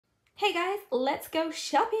Hey guys, let's go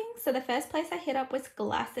shopping. So the first place I hit up was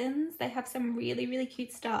Glassons. They have some really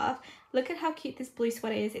cute stuff. Look at how cute this blue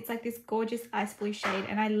sweater is. It's like this gorgeous ice blue shade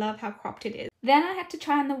and I love how cropped it is. Then I had to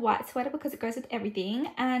try on the white sweater because it goes with everything,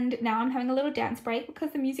 and now I'm having a little dance break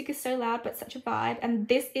because the music is so loud but such a vibe, and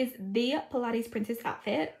this is the Pilates princess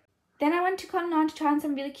outfit. Then I went to Cotton On to try on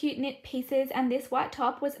some really cute knit pieces, and this white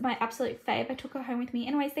top was my absolute fave. I took her home with me.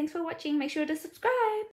 Anyways, thanks for watching. Make sure to subscribe.